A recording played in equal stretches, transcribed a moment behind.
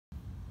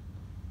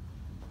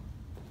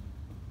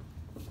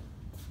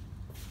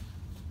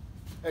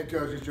Hey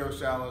Coach, it's Joe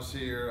Salas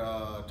here,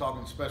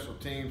 talking special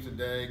teams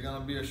today.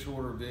 Going to be a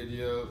shorter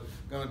video.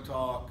 Going to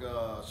talk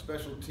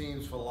special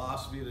teams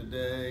philosophy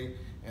today,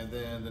 and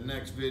then the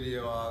next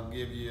video I'll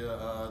give you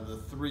the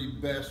 3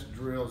 best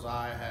drills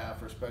I have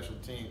for special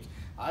teams.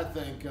 I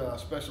think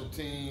special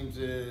teams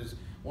is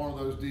one of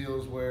those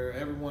deals where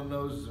everyone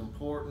knows it's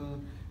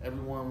important.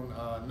 Everyone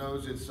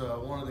knows it's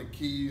one of the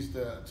keys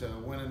to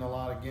winning a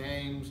lot of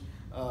games,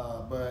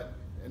 but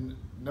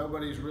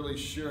nobody's really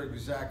sure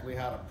exactly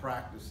how to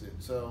practice it.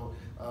 So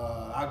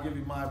I'll give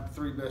you my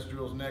 3 best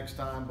drills next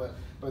time,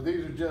 but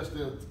these are just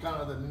kind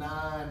of the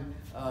 9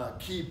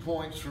 key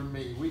points for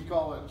me. We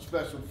call it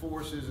special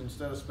forces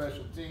instead of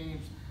special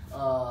teams.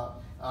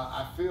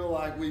 I feel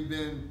like we've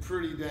been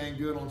pretty dang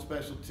good on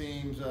special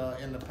teams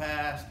in the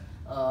past,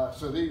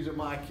 so these are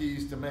my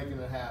keys to making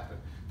it happen.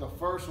 The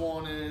first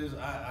one is,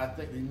 I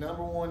think the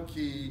 #1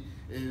 key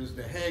is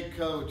the head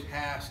coach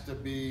has to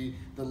be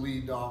the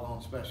lead dog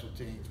on special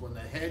teams. When the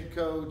head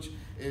coach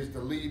is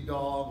the lead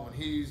dog, when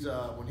he's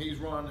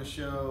running the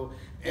show,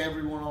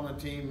 everyone on the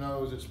team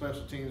knows that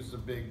special teams is a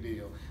big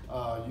deal.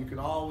 You can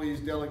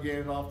always delegate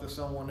it off to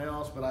someone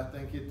else, but I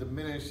think it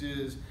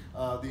diminishes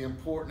the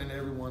importance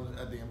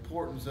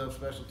of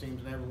special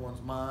teams in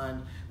everyone's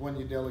mind when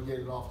you delegate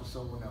it off to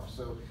someone else.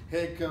 So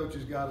head coach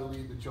has got to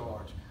lead the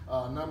charge.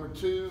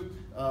 #2,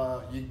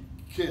 you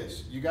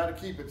KISS. You got to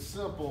keep it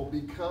simple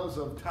because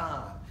of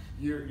time.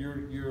 I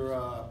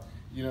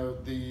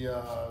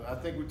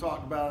think we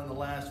talked about in the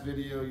last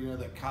video,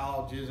 that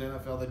colleges,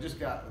 NFL,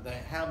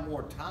 they have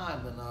more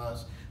time than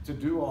us to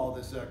do all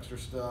this extra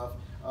stuff.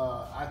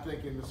 I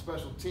think in the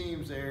special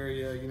teams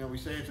area, we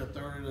say it's a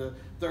third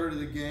of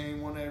the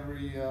game, one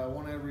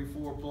every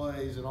 4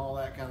 plays and all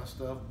that kind of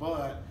stuff.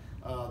 But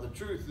the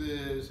truth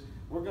is,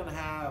 we're going to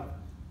have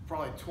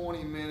probably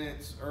 20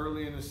 minutes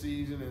early in the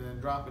season and then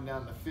dropping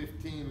down to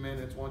 15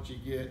 minutes once you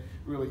get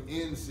really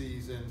in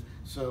season.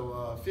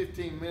 So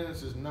 15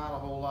 minutes is not a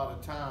whole lot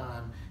of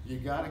time. You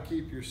got to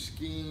keep your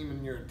scheme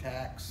and your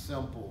attack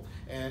simple.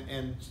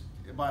 And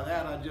by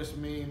that I just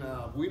mean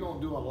we don't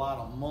do a lot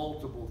of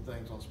multiple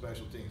things on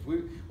special teams.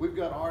 We've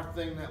got our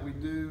thing that we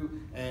do,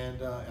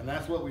 and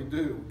that's what we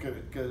do,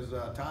 because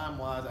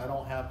time-wise I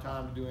don't have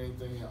time to do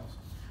anything else.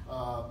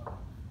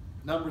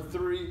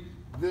 #3,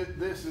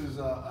 this is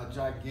a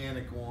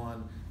gigantic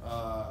one.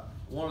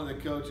 One of the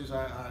coaches,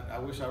 I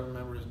wish I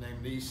remember his name,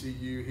 at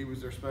ECU, he was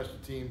their special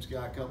teams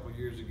guy a couple of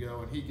years ago,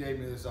 and he gave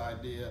me this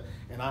idea,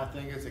 and I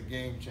think it's a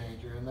game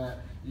changer, in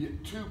that you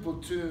 2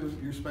 platoon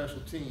your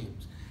special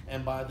teams.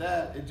 And by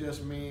that, it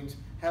just means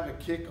have a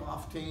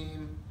kickoff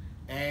team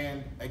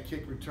and a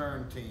kick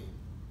return team,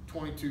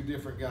 22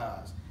 different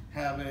guys.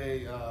 Have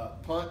a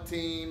punt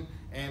team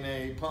and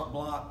a punt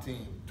block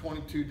team,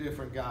 22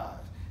 different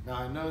guys. Now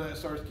I know that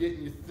starts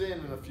getting you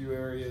thin in a few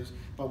areas,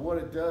 but what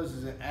it does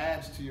is it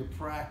adds to your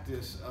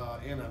practice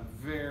in a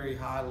very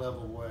high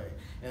level way.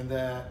 And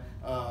that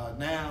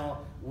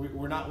now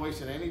we're not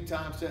wasting any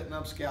time setting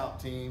up scout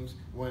teams.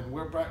 When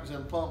we're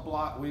practicing punt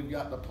block, we've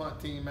got the punt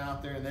team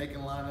out there and they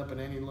can line up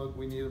in any look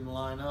we need them to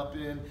line up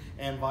in,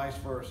 and vice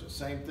versa.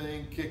 Same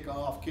thing, kick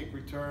off, kick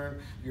return.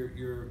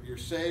 You're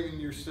saving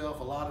yourself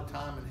a lot of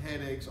time and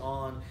headaches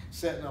on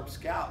setting up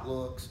scout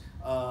looks,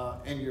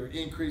 and you're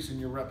increasing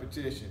your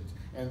repetitions.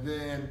 And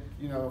then,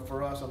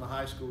 for us on the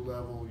high school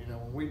level,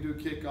 when we do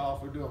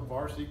kickoff, we're doing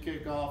varsity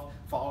kickoff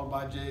followed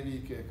by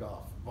JV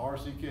kickoff,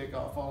 varsity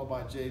kickoff followed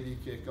by JV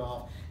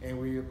kickoff, and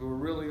we're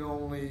really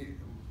only,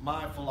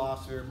 my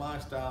philosophy, or my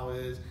style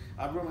is,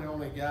 I've really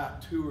only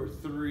got 2 or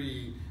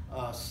 3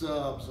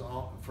 subs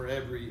for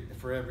every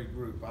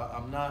group.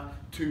 I'm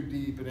not too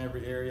deep in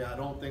every area. I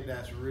don't think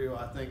that's real.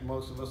 I think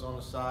most of us on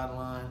the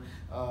sideline,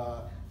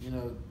 I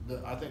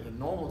think the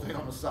normal thing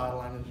on the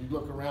sideline is you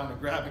look around and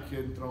grab a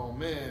kid and throw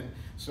them in.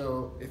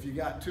 So if you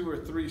got 2 or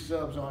 3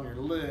 subs on your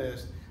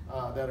list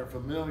that are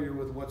familiar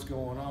with what's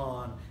going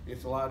on,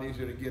 it's a lot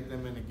easier to get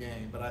them in the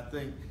game. But I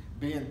think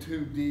being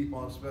too deep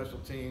on special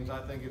teams, I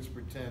think it's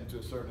pretend to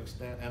a certain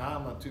extent, and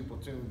I'm a 2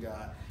 platoon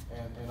guy,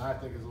 and I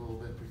think it's a little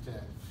bit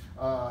pretend.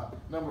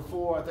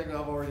 #4, I think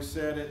I've already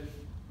said it.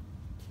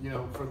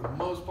 For the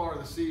most part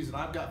of the season,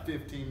 I've got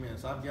 15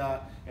 minutes.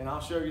 And I'll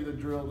show you the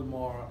drill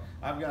tomorrow.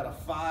 I've got a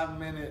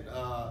 5-minute,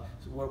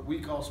 what we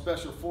call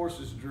special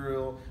forces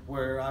drill,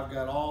 where I've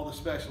got all the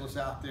specialists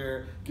out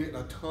there getting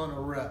a ton of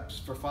reps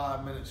for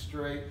 5 minutes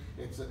straight.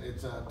 It's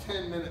a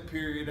 10-minute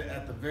period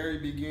at the very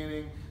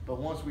beginning, but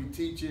once we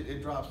teach it,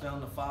 it drops down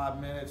to 5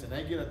 minutes, and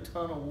they get a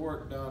ton of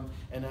work done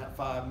in that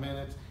 5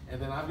 minutes. And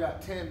then I've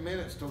got 10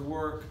 minutes to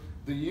work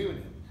the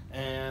unit.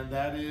 And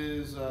that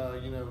is,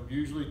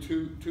 usually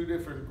two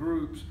different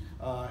groups,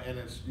 and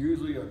it's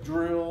usually a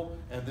drill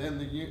and then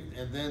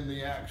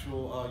the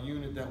actual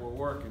unit that we're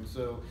working.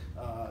 So,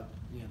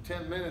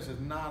 10 minutes is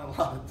not a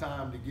lot of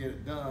time to get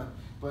it done,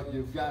 but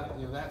you've got,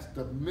 that's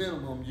the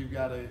minimum you've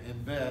got to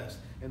invest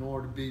in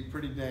order to be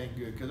pretty dang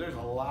good. Because there's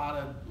a lot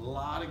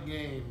of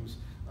games.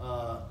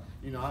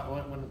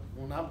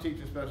 When I'm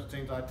teaching special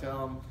teams, I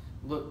tell them,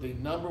 look, the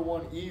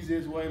 #1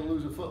 easiest way to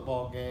lose a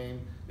football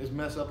game is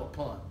mess up a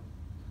punt.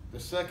 The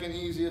second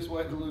easiest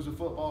way to lose a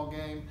football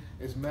game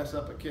is mess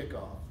up a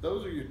kickoff.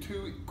 Those are your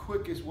two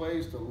quickest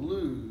ways to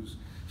lose.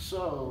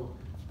 So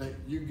that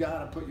you got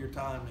to put your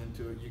time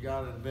into it. You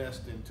got to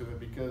invest into it,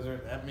 because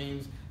that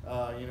means,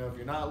 if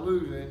you're not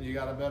losing, you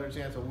got a better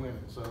chance of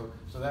winning. So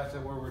that's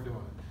where we're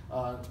doing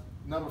it.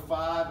 Number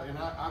 5, and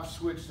I've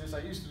switched this. I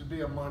used to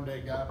be a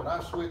Monday guy, but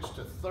I've switched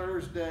to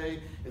Thursday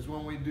is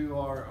when we do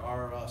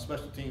our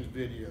special teams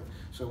video.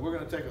 So we're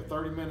going to take a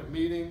 30-minute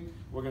meeting.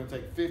 We're going to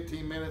take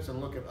 15 minutes and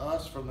look at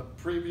us from the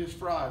previous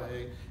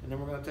Friday, and then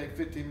we're going to take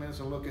 15 minutes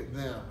and look at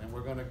them. And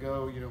we're going to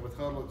go, with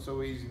Huddle, it's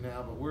so easy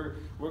now, but we're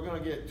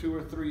going to get 2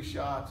 or 3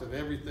 shots of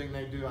everything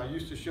they do. I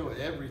used to show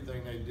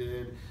everything they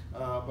did,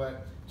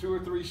 but 2 or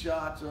 3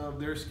 shots of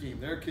their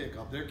scheme, their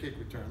kickoff, their kick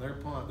return, their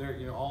punt, their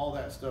all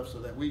that stuff, so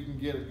that we can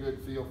get a good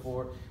feel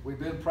for it. We've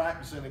been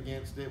practicing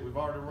against it. We've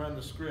already run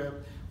the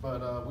script,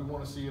 but we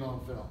want to see it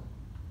on film.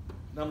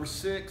 Number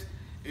 6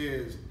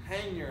 is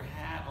hang your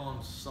hat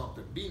on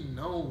something. Be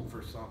known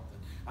for something.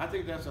 I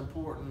think that's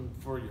important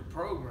for your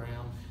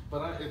program,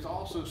 but it's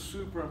also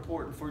super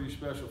important for your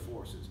special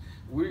forces.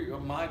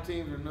 My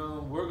teams are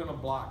known. We're going to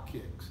block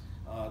kicks.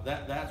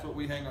 That's what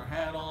we hang our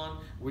hat on.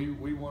 We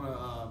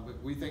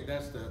think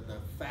that's the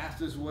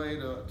fastest way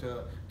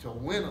to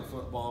win a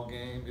football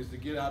game, is to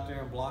get out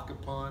there and block a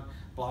punt,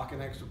 block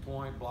an extra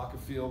point, block a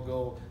field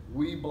goal.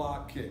 We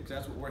block kicks.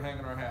 That's what we're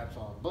hanging our hats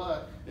on.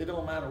 But it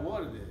don't matter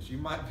what it is. You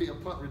might be a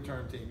punt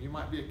return team. You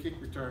might be a kick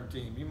return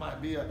team. You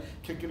might be a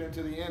kick it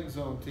into the end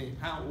zone team.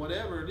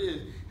 Whatever it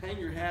is, hang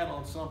your hat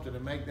on something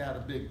and make that a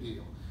big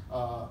deal.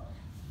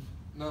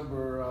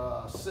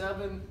 Number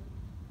 7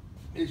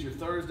 is your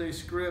Thursday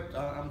script.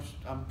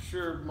 I'm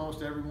sure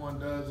most everyone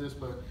does this,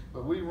 but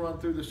we run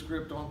through the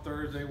script on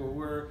Thursday where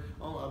we're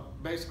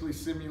basically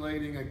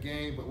simulating a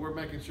game, but we're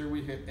making sure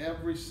we hit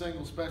every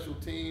single special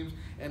teams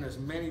and as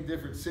many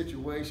different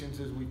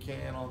situations as we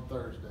can on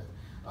Thursday.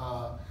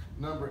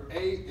 Number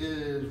 8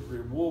 is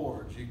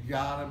rewards. You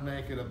gotta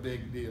make it a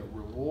big deal.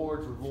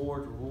 Rewards.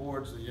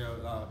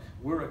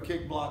 We're a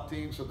kick block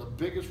team, so the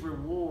biggest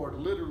reward,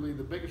 literally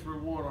the biggest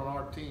reward on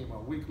our team,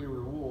 our weekly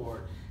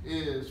reward,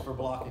 is for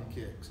blocking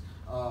kicks.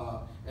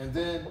 And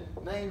then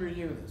name your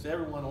units.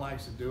 Everyone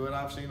likes to do it.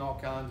 I've seen all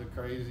kinds of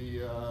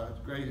crazy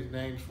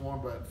names for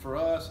them, but for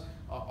us,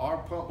 our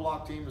punt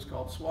block team is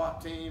called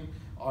SWAT team.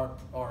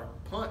 Our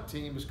punt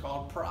team is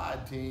called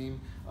Pride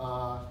team.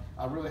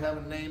 I really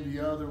haven't named the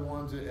other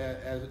ones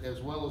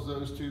as well as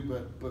those two,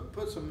 but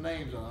put some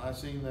names on it. I've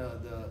seen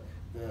the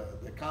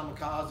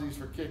kamikazes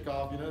for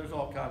kickoff. There's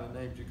all kinds of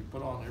names you can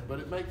put on there, but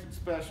it makes it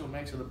special,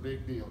 makes it a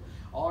big deal.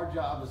 Our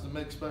job is to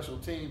make special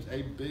teams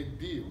a big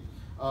deal.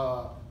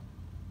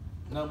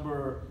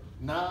 Number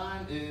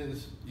 9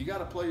 is you got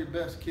to play your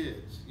best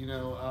kids.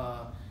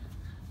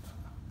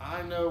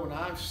 I know, and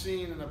I've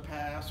seen in the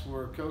past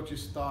where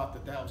coaches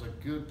thought that was a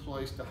good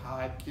place to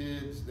hide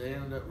kids. They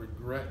ended up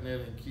regretting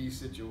it in key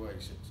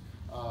situations.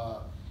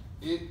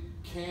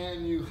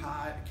 Can you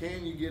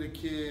get a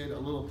kid a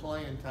little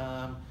playing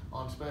time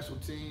on special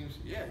teams?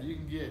 Yeah, you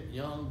can get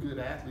young, good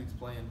athletes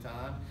playing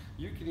time.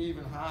 You can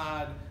even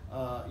hide,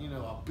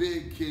 a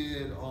big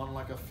kid on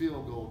like a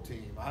field goal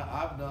team.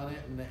 I've done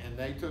it, and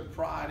they took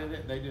pride in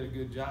it. They did a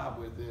good job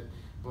with it.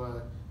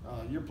 But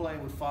you're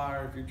playing with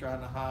fire if you're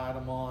trying to hide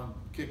them on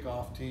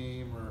kickoff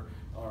team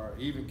or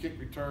even kick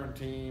return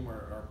team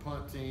or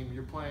punt team.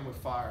 You're playing with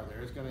fire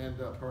there. It's going to end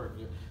up hurting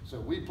you.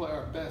 So we play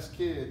our best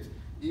kids,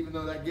 even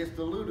though that gets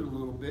diluted a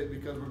little bit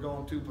because we're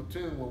going 2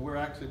 platoon where we're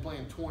actually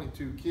playing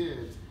 22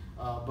 kids.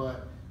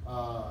 But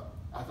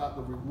I thought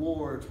the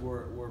rewards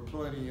were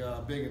plenty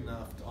big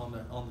enough on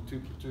the 2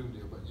 platoon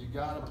deal. But you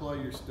got to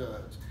play your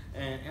studs,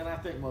 and I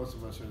think most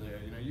of us are there.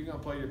 You're going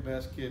to play your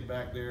best kid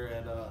back there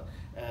at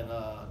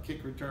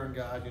kick return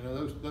guys.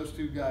 Those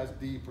 2 guys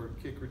deep or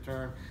kick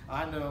return.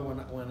 I know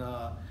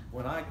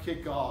when I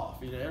kick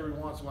off, every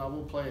once in a while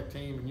we'll play a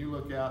team and you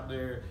look out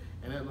there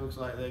and it looks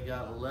like they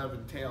got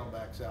 11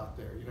 tailbacks out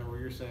there. Where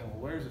you're saying,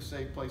 well, where's a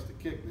safe place to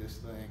kick this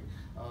thing?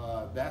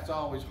 That's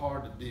always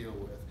hard to deal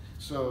with.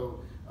 So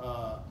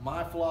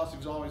my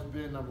philosophy's always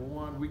been, number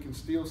 1, we can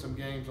steal some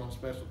games on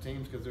special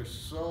teams because there's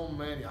so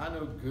many. I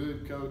know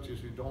good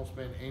coaches who don't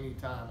spend any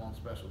time on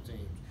special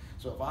teams.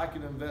 So if I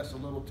can invest a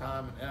little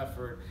time and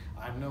effort,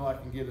 I know I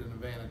can get an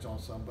advantage on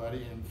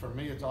somebody. And for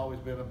me, it's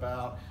always been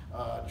about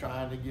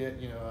trying to get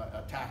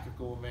a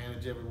tactical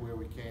advantage everywhere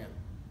we can.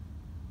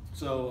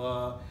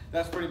 So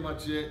that's pretty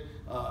much it.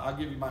 I'll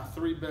give you my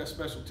 3 best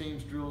special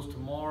teams drills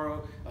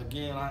tomorrow.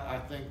 Again, I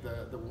think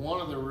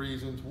one of the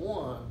reasons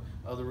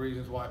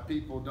why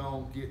people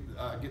don't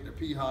get their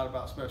pee hot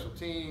about special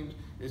teams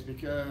is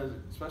because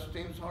special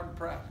teams is hard to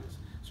practice.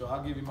 So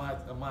I'll give you my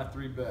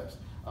 3 best.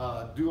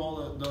 Do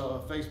all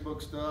the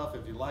Facebook stuff.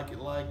 If you like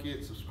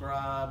it,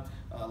 subscribe,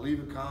 leave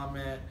a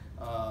comment.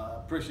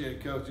 Appreciate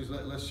it, coaches.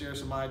 Let's share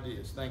some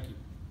ideas. Thank you.